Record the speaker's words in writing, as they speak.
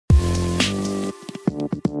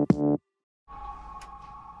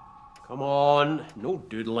Come on, no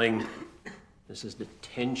doodling. This is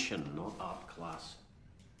detention, not art class.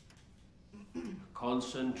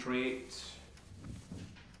 Concentrate.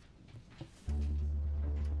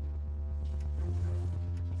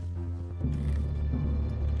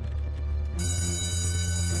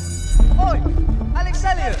 Oi! Alex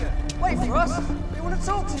Elliot! Wait for us! We want to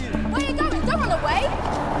talk to you! Where are you going? Don't run away!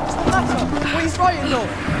 What's the matter? What are you frightened of?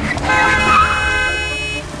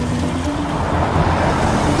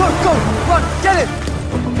 Go! Run! Get him!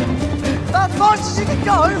 As fast as you can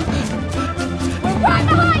go! We're right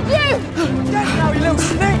behind you! Dead now, you little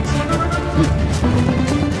snitch!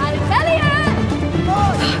 Alex Elliot!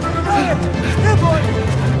 Boy! Got him! Here, boy!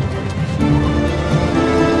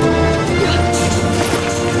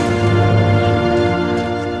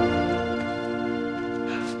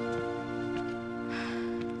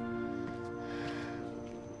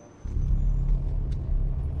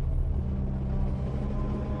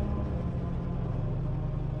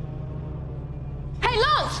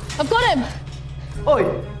 I've got him! Oi!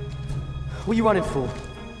 What are you running for?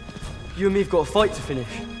 You and me have got a fight to finish.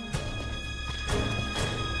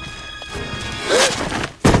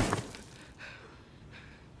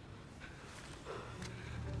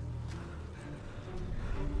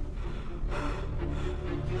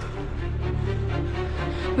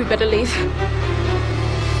 We better leave.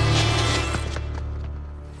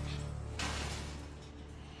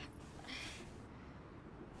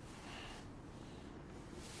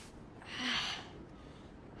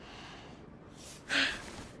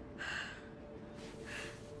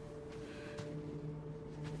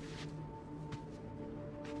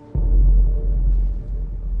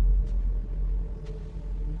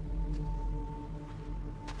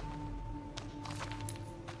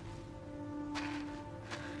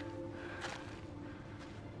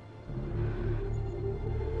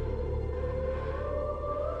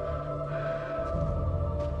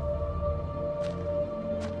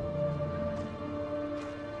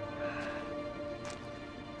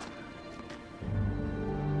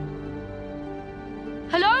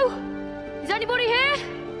 Hello? Is anybody here?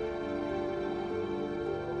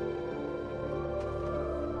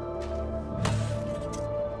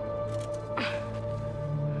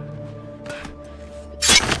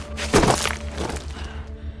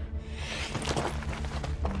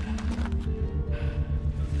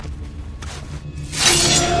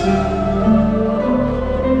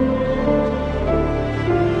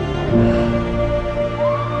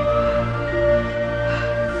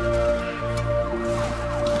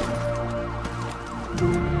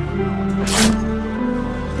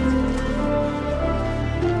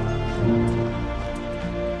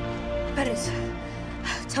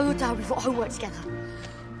 Tell your dad we've got homework together.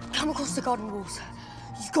 Come across the garden walls.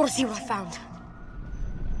 You've got to see what I found.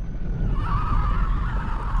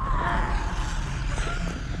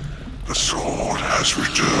 The sword has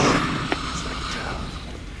returned.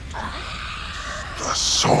 The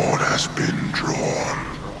sword has been drawn.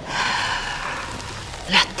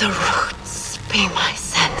 Let the roots be my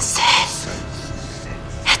senses.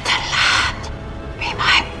 Let the land be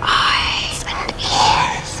my eyes and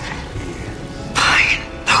ears. Bind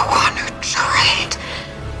the one who tried.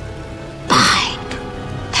 Bind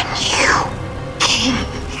the new king.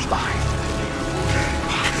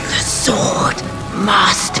 The sword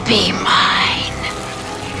must be mine.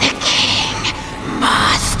 The king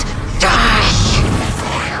must die.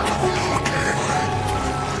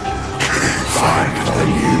 Find the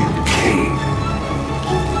new king.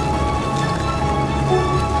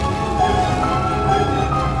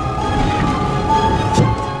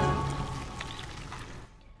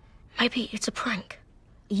 Maybe it's a prank,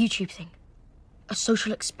 a YouTube thing, a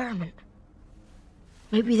social experiment.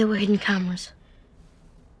 Maybe there were hidden cameras.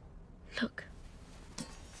 Look.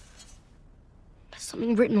 There's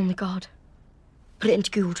something written on the guard. Put it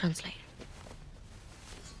into Google Translate.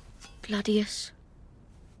 Gladius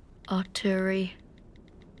Arturi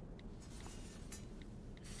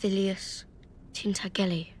Filius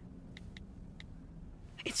Tintagelli.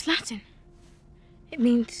 It's Latin. It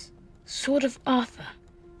means sword of Arthur,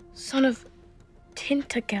 son of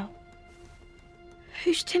Tintagel.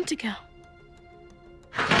 Who's Tintagel?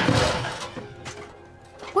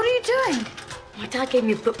 What are you doing? My dad gave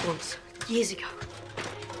me a book once, years ago,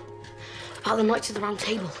 about the Knights of the Round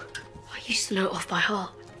Table. I used to know it off by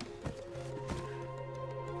heart.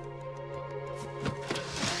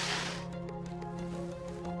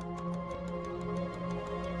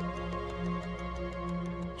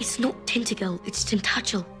 It's not Tintagel, it's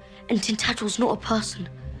Tintagel. And Tintagel's not a person,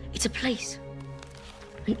 it's a place.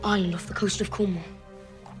 An island off the coast of Cornwall,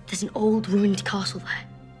 called There's an old ruined castle there.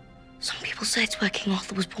 Some people say it's where King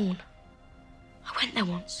Arthur was born. I went there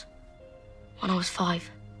once, when I was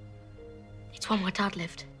 5. It's where my dad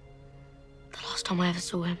lived. The last time I ever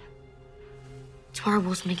saw him. It's where I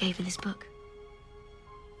was when he gave me this book.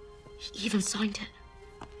 He even signed it.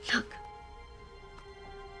 Look.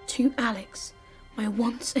 To Alex, my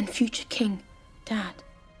once and future king, Dad.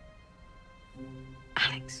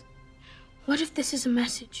 Alex. What if this is a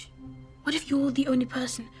message? What if you're the only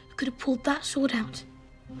person who could have pulled that sword out?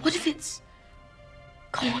 What if it's...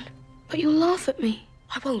 Come on. But you'll laugh at me.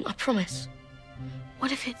 I won't, I promise.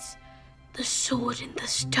 What if it's the sword in the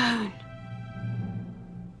stone?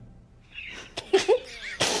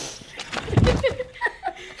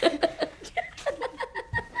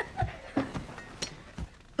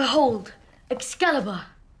 Behold, Excalibur.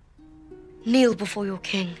 Kneel before your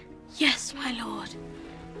king. Yes, my lord.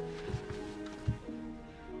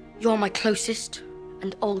 You are my closest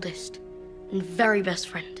and oldest and very best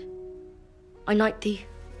friend. I knight thee.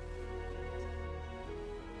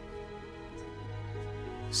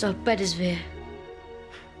 Sir Bedivere.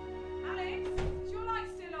 Alex, is your light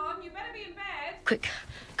still on? You better be in bed. Quick,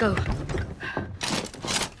 go.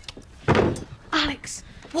 Alex,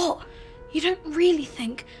 What? you don't really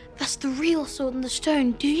think that's the real sword in the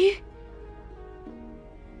stone, do you?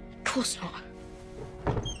 Of course not.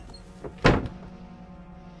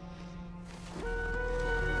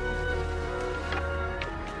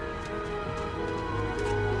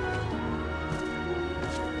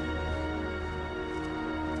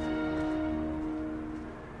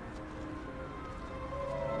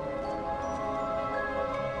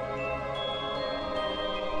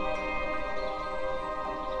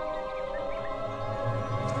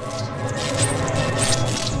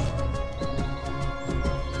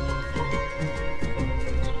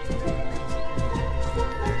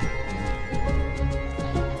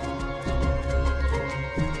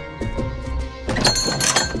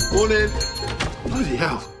 Morning. Bloody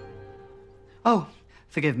hell. Oh,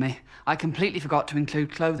 forgive me. I completely forgot to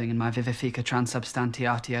include clothing in my Vivifica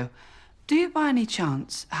Transubstantiatio. Do you, by any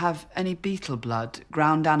chance, have any beetle blood,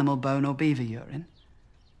 ground animal bone, or beaver urine?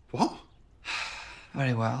 What?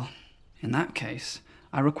 Very well. In that case,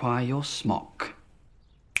 I require your smock.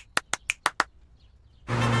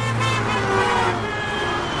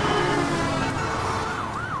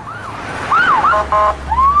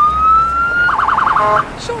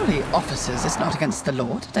 Surely, officers, it's not against the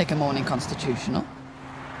law to take a morning constitutional.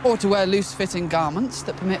 Or to wear loose-fitting garments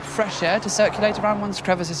that permit fresh air to circulate around one's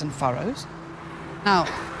crevices and furrows. Now,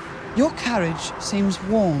 your carriage seems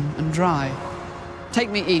warm and dry.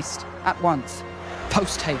 Take me east, at once.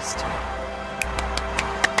 Post-haste.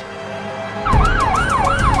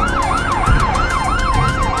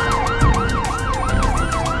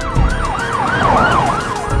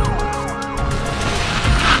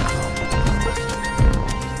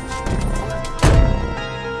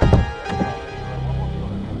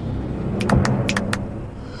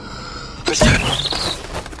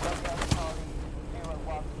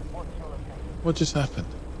 What just happened?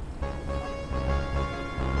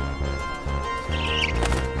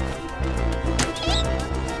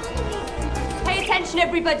 Pay attention,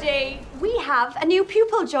 everybody. We have a new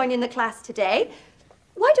pupil joining the class today.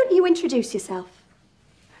 Why don't you introduce yourself?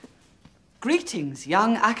 Greetings,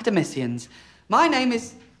 young academicians. My name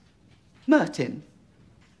is... Mertin.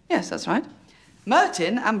 Yes, that's right.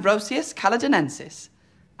 Mertin Ambrosius Caledonensis.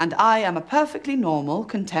 And I am a perfectly normal,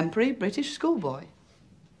 contemporary British schoolboy.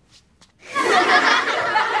 Quiet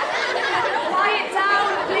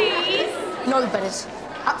down, please. No, Bedders.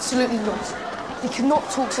 Absolutely not. We cannot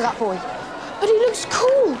talk to that boy. But he looks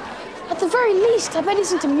cool. At the very least, I bet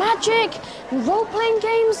he's into magic and role-playing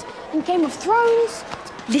games and Game of Thrones.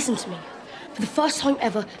 Listen to me. For the first time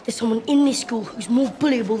ever, there's someone in this school who's more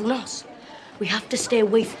bullyable than us. We have to stay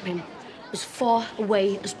away from him, as far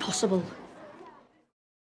away as possible.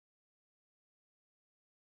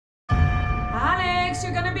 Alex,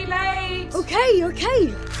 you're gonna be late. Okay.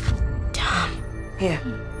 Damn. Here.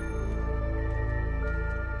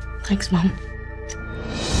 Thanks, Mum.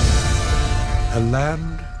 A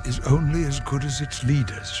land is only as good as its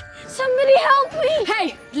leaders. Somebody help me!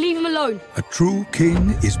 Hey, leave him alone. A true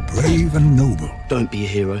king is brave and noble. Don't be a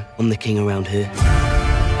hero. I'm the king around here.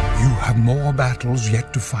 You have more battles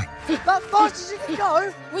yet to fight. That fast as you can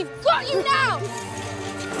go! We've got you now!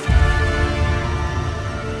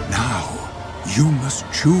 Now, you must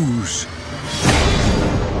choose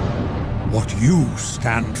what you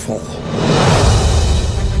stand for.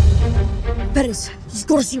 Bedders, you've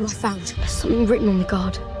got to see what I found. There's something written on the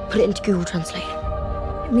guard. Put it into Google Translate.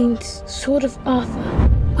 It means Sword of Arthur.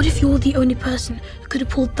 What if you're the only person who could have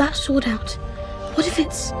pulled that sword out? What if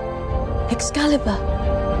it's Excalibur?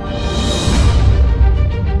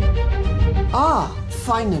 Ah,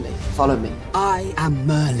 finally. Follow me. I am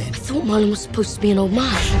Merlin. I thought Merlin was supposed to be an old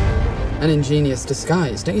man. An ingenious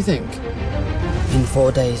disguise, don't you think? In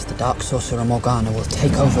 4 days, the Dark Sorcerer Morgana will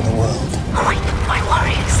take over the world. Hurry, my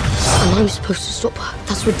warriors. And I'm supposed to stop her.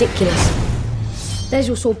 That's ridiculous. There's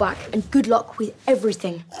your sword back, and good luck with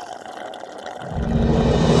everything.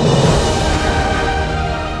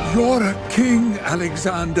 You're a king,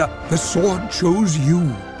 Alexander. The sword chose you.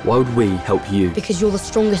 Why would we help you? Because you're the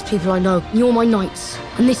strongest people I know. You're my knights,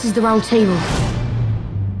 and this is the round table.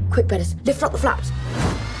 Quick, Bedders, lift up the flaps.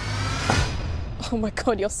 Oh my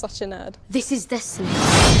god, you're such a nerd. This is destiny.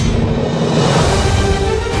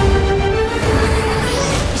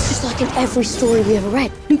 It's just like in every story we ever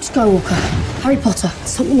read. Luke Skywalker, Harry Potter,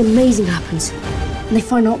 something amazing happens. And they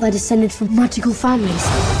find out they're descended from magical families.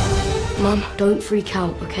 Mum, don't freak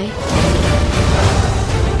out, okay?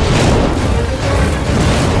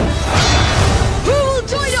 Who will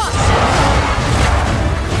join us?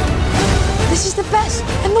 This is the best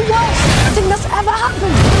and the worst thing that's ever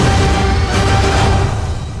happened.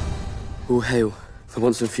 All hail the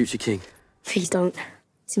once and future king. Please don't.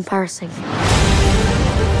 It's embarrassing.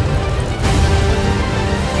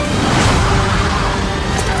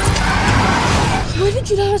 Where did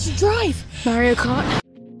you learn how to drive? Mario Kart?